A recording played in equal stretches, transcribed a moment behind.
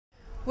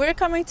We're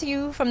coming to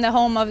you from the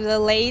home of the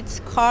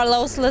late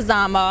Carlos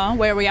Lezama,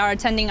 where we are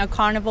attending a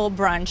Carnival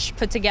brunch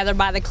put together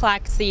by the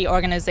CLACC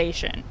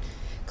organization.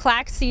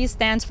 CLACC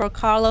stands for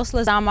Carlos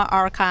Lezama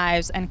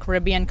Archives and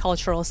Caribbean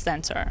Cultural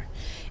Center.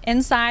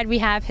 Inside we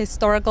have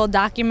historical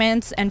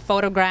documents and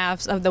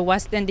photographs of the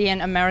West Indian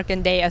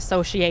American Day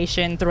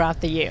Association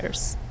throughout the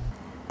years.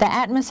 The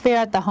atmosphere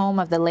at the home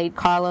of the late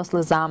Carlos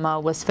Lezama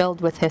was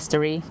filled with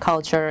history,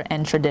 culture,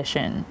 and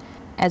tradition.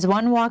 As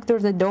one walked through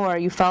the door,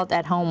 you felt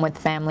at home with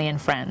family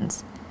and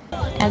friends.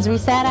 As we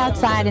sat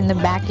outside in the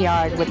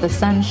backyard with the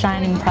sun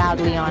shining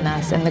proudly on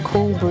us and the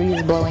cool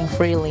breeze blowing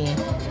freely,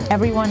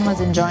 everyone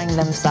was enjoying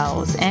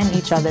themselves and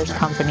each other's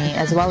company,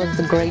 as well as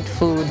the great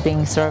food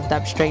being served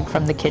up straight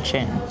from the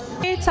kitchen.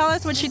 Can you tell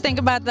us what you think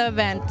about the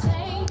event?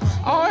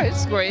 Oh,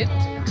 it's great.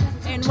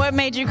 And what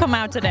made you come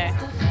out today?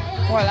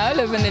 Well, I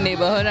live in the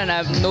neighborhood and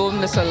I've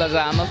known Mr.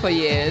 Lezama for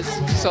years.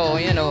 So,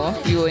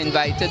 you were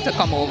invited to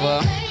come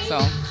over. So,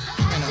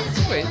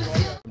 it's great.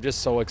 I'm just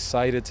so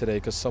excited today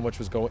because so much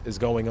is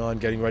going on,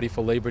 getting ready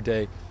for Labor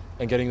Day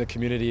and getting the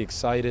community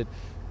excited.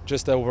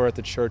 Just over at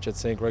the church at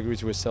St.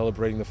 Gregory's, we're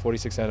celebrating the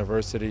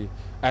 46th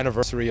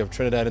anniversary of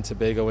Trinidad and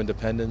Tobago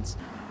independence.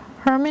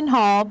 Herman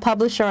Hall,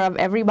 publisher of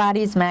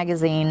Everybody's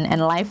Magazine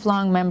and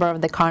lifelong member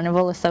of the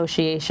Carnival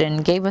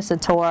Association, gave us a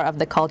tour of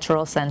the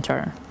Cultural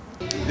Center.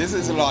 This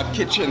is Lord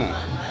Kitchener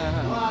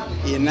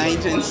in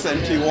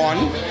 1971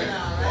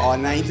 or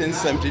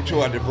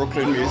 1972 at the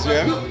Brooklyn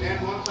Museum,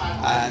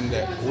 and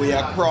we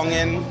are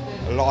crowning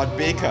Lord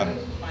Baker.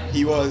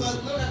 He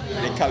was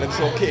the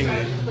Calypso King,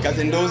 because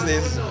in those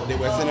days the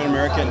Western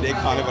American Day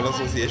Carnival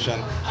Association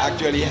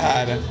actually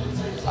had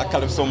a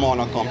Calypso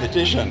Monarch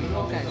competition,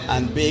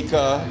 and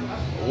Baker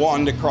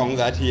won the crown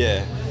that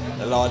year.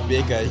 Lord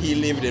Baker, he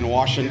lived in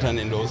Washington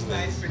in those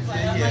days.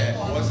 It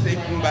was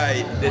taken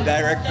by the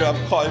director of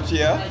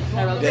culture,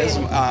 there's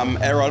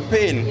Errol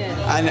Payne.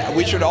 And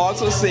we should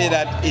also say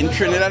that in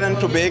Trinidad and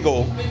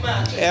Tobago,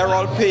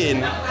 Errol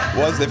Payne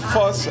was the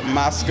first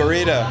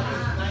masquerader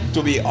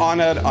to be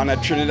honored on a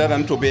Trinidad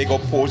and Tobago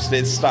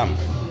postage stamp.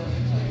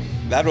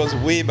 That was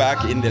way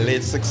back in the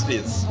late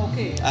 60s.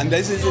 And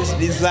this is his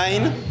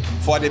design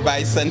for the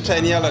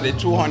bicentennial or the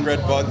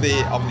 200th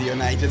birthday of the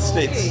United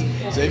States.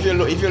 So if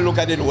you look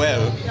at it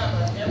well,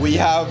 we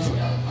have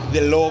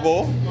the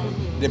logo,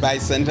 the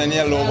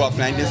bicentennial logo of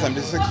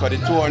 1976 for the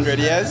 200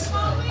 years,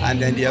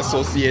 and then the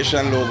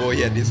association logo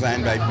here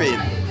designed by Payne.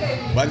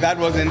 But that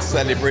was in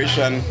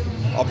celebration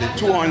of the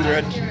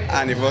 200th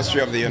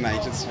anniversary of the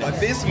United States. But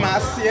this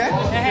mask here,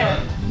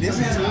 this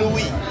is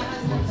Louis.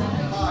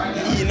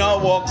 He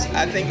now works,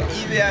 I think,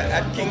 either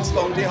at Kings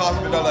County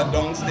Hospital or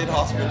Downstate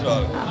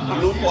Hospital.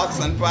 Blue pots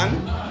and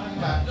pan.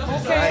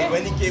 Right,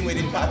 when he came with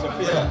the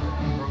Caterpillar.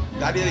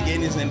 That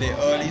again is in the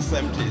early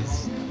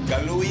 70s.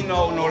 Louis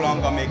now no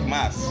longer make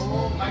masks,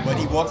 but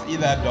he works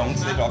either at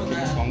Downstate or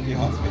Kings County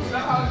Hospital.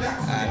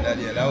 And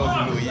that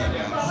was Louis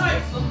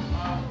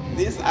Evans.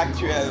 This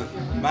actual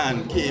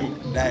band came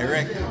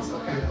direct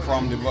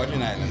from the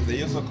Virgin Islands. They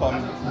used to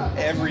come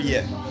every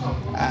year.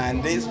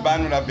 And this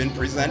band would have been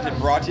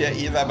brought here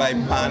either by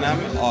Pan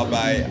Am or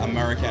by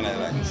American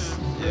Airlines.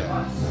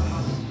 Yeah.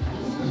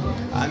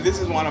 And this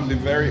is one of the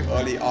very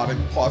early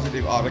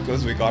positive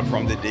articles we got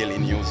from the Daily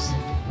News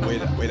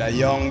with a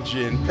young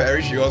Jane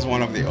Perry. She was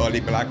one of the early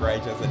black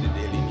writers at the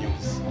Daily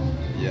News.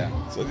 Yeah.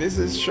 So this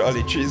is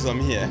Shirley Chisholm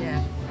here.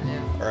 Yeah.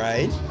 All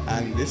right.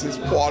 And this is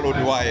Paul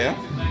O'Dwyer,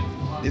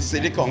 the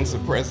City Council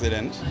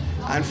President.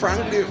 And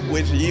frankly,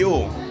 with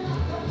you,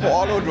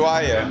 Paul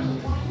O'Dwyer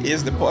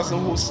is the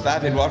person who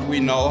started what we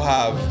now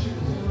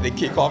have, the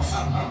kickoff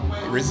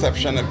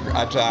reception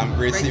at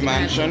Gracie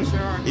Mansion.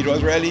 It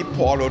was really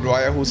Paul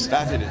O'Dwyer who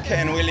started it.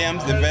 Ken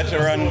Williams, the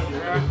veteran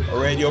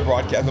radio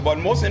broadcaster. But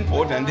most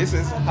important, this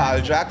is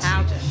Hal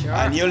Jackson.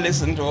 And you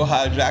listen to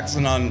Hal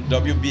Jackson on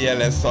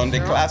WBLS Sunday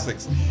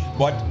Classics.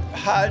 But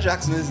Hal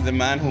Jackson is the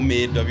man who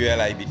made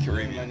WLIB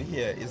Caribbean. And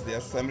here is the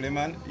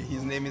assemblyman.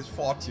 His name is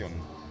Fortune.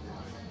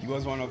 He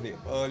was one of the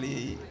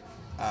early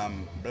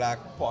black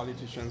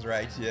politicians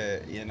right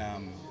here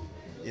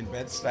in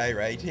Bed-Stuy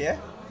right here.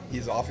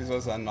 His office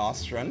was on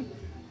Nostrand.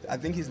 I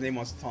think his name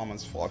was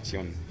Thomas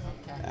Fortune.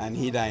 And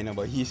he died now,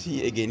 but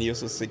he again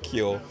used to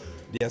secure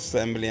the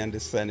Assembly and the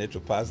Senate to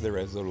pass the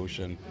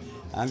resolution.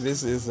 And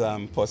this is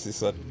Pussy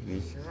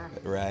Sutton,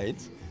 right?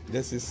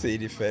 This is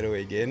Sadie Fedo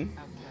again,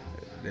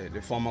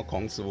 the former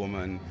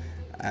councilwoman,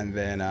 and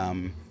then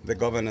the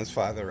governor's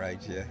father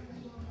right here,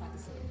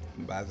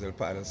 Basil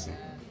Patterson.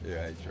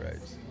 Right.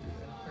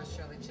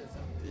 Shirley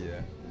Chisholm.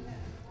 Yeah.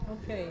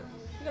 Okay.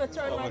 You're gonna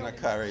turn Governor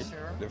Carey,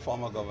 the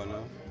former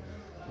governor,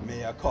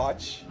 Mayor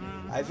Koch.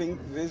 I think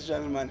this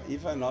gentleman,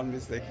 if I'm not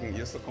mistaken,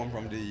 used to come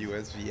from the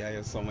USVI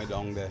or somewhere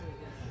down there.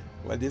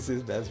 Well, this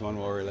is Desmond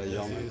Warrior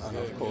Young, and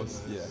of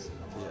course,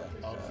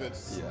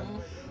 outfits. Yeah.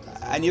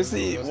 And you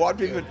see, what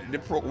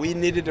we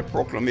needed a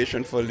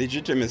proclamation for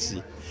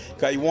legitimacy.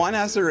 Because one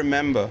has to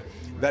remember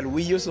that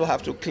we used to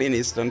have to clean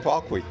Eastern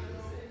Parkway.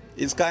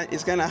 It's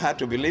kind of hard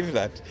to believe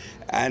that.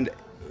 And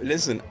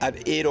listen,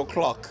 at 8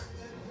 o'clock,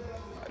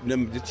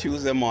 the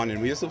Tuesday morning,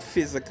 we used to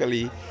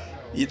physically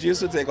It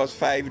used to take us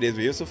 5 days.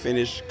 We used to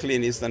finish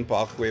clean Eastern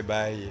Parkway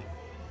by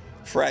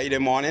Friday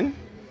morning,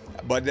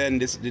 but then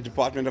the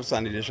Department of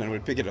Sanitation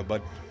will pick it up.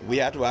 But we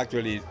had to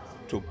actually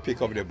to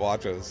pick up the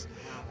bottles.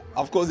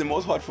 Of course, the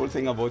most hurtful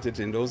thing about it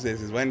in those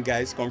days is when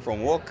guys come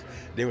from work,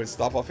 they will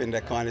stop off in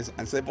their cars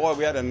and say, boy,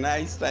 we had a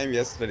nice time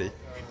yesterday.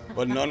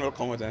 But none will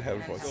come out and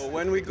help us. So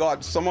when we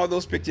got some of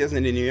those pictures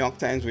in the New York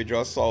Times we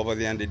just saw over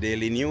there in the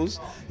Daily News,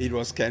 it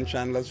was Ken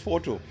Chandler's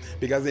photo.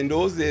 Because in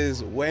those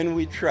days, when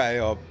we try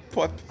or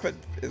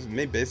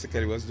me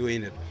basically was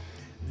doing it,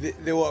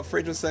 they were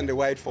afraid to send the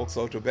white folks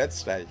out to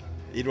Bed-Stuy.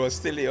 It was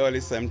still the early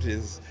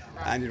 70s,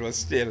 and it was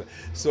still.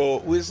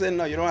 So we said,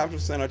 no, you don't have to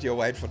send out your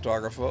white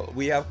photographer.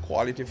 We have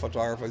quality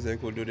photographers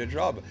that could do the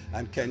job.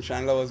 And Ken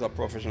Chandler was a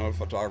professional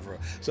photographer.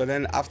 So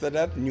then after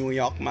that, New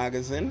York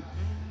Magazine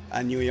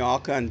and New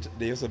York, and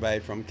they used to buy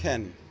it from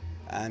Ken.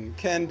 And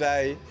Ken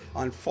died,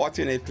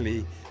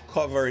 unfortunately,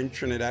 covering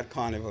Trinidad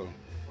Carnival.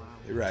 Wow.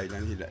 Right,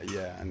 and he died,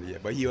 yeah,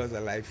 but he was a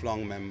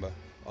lifelong member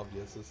of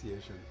the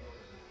association.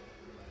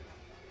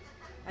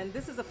 And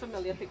this is a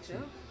familiar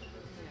picture.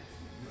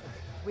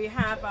 We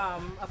have,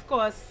 of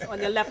course, on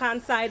your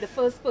left-hand side, the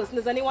first person.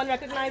 Does anyone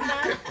recognize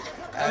that?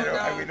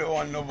 We don't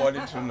want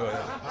nobody to know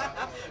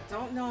that.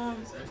 Don't know.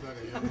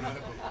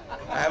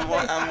 I'm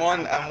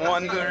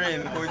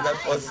wondering who is that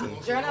person.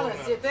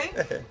 Journalist, you think?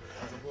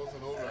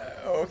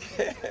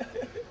 Okay.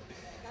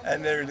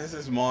 And there, this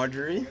is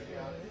Marjorie,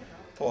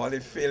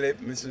 Paulie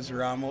Phillip, Mrs.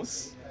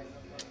 Ramos.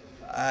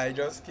 I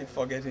just keep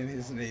forgetting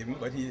his name,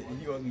 but he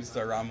was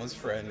Mr. Ramos'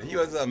 friend. He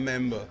was a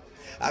member.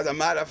 As a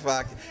matter of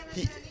fact,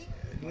 he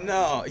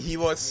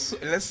was,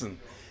 listen,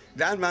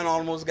 that man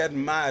almost got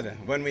mad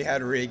when we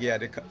had reggae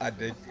at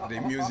the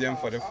museum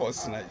for the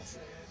first night.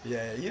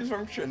 Yeah, he's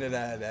from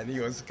Trinidad, and he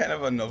was kind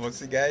of a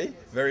novelty guy,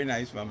 very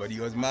nice man, but he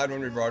was mad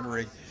when we brought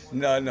reggae.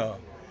 No,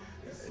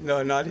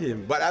 not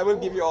him. But I will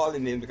give you all the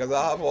names, because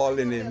I have all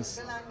the names.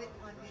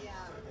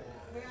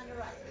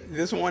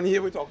 This one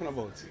here we're talking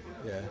about,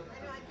 yeah.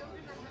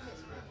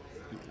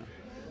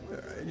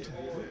 Right.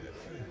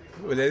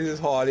 Well, this is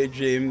Harley,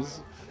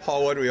 James,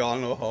 Howard, we all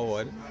know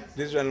Howard.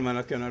 This gentleman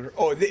I cannot.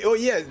 Oh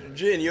yeah,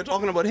 Jane, you're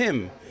talking about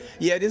him.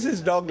 Yeah, this is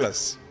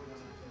Douglas.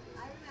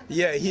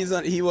 Yeah,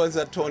 he was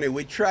a attorney.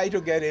 We tried to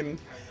get him.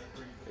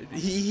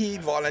 He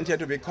volunteered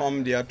to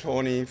become the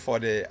attorney for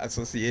the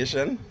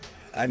association,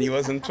 and he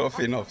wasn't tough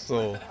enough.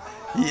 So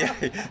yeah,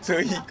 so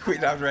he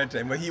quit after a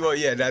time. But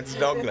that's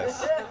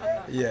Douglas.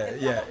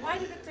 Yeah. Why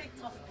did it take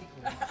tough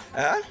people?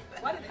 Huh?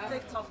 Why did it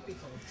take tough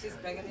people? She's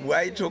begging.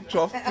 Why it took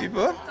tough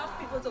people? Tough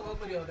people to work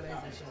with the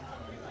organization.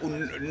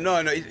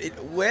 No.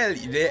 Well,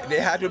 they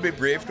had to be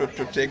brave to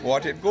take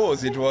what it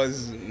goes. It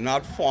was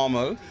not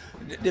formal.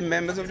 The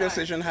members of the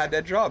association had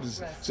their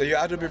jobs. So you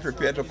had to be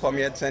prepared to come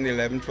here at 10,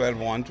 11, 12,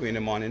 1, 2 in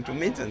the morning to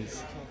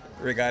meetings,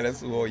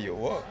 regardless of who you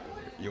work.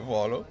 You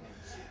follow?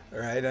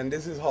 Right? And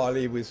this is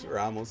Holly with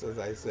Ramos, as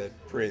I said,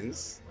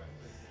 Prince.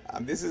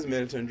 This is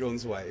Milton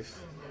Jones'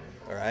 wife.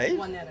 All right?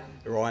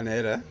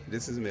 Juanetta.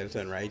 This is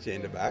Milton right here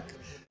in the back.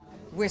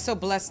 We're so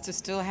blessed to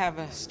still have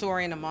a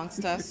historian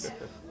amongst us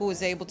who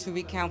is able to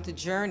recount the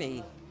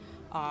journey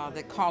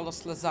that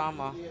Carlos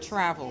Lezama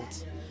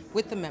traveled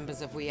with the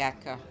members of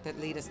WIATCA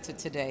that lead us to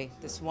today,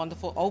 this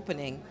wonderful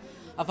opening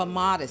of a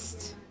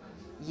modest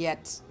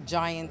yet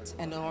giant,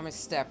 enormous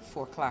step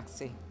for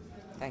CLACSI.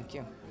 Thank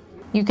you.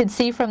 You could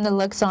see from the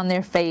looks on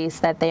their face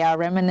that they are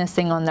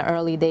reminiscing on the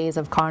early days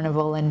of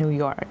Carnival in New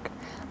York.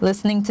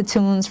 Listening to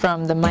tunes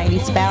from The Mighty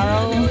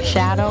Sparrow,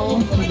 Shadow,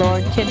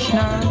 Lord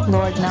Kitchener,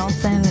 Lord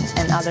Nelson,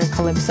 and other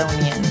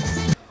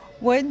Calypsonians.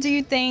 What do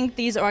you think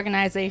these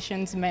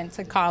organizations meant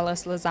to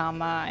Carlos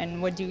Lezama,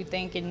 and what do you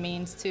think it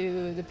means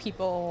to the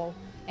people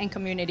and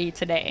community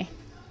today?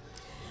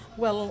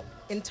 Well,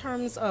 in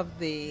terms of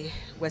the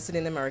West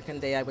Indian American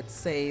Day, I would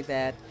say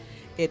that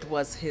it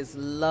was his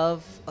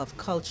love of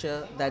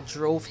culture that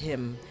drove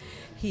him.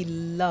 He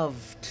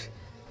loved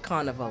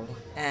Carnival,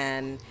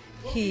 and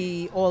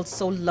he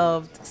also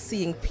loved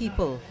seeing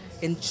people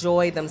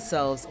enjoy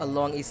themselves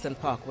along Eastern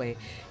Parkway.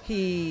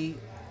 He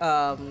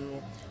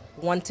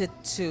wanted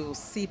to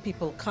see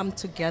people come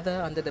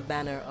together under the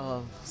banner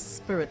of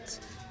spirit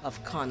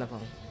of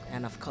Carnival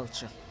and of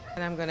culture.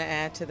 And I'm going to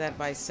add to that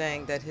by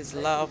saying that his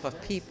love of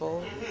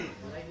people,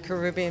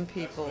 Caribbean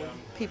people,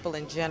 people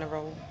in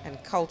general,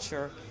 and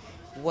culture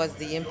was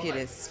the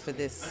impetus for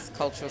this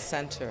cultural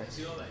center.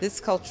 This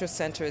cultural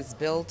center is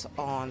built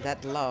on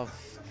that love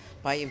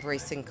by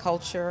embracing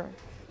culture,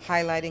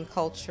 highlighting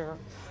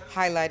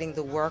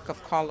the work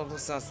of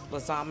Carlos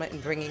Lezama in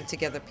bringing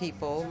together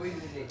people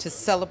to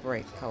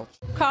celebrate culture.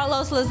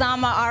 Carlos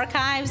Lezama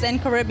Archives and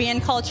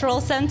Caribbean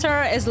Cultural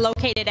Center is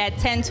located at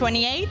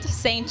 1028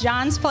 St.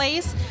 John's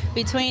Place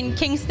between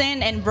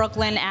Kingston and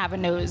Brooklyn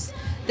Avenues.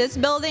 This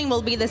building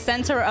will be the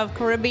center of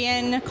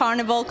Caribbean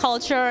Carnival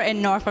culture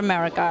in North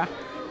America.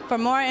 For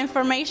more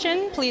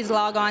information, please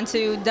log on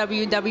to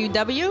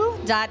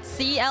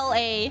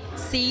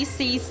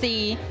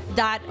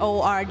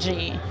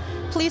www.claccc.org.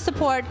 Please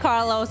support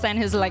Carlos and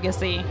his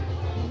legacy.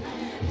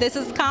 This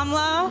is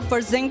Kamla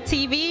for Zinc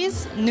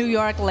TV's New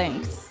York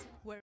Links.